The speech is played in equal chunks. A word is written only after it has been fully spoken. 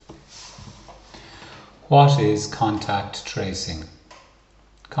What is contact tracing?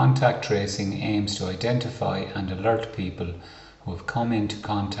 Contact tracing aims to identify and alert people who have come into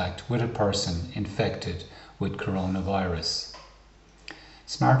contact with a person infected with coronavirus.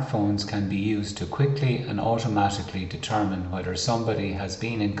 Smartphones can be used to quickly and automatically determine whether somebody has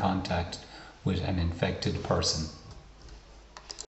been in contact with an infected person.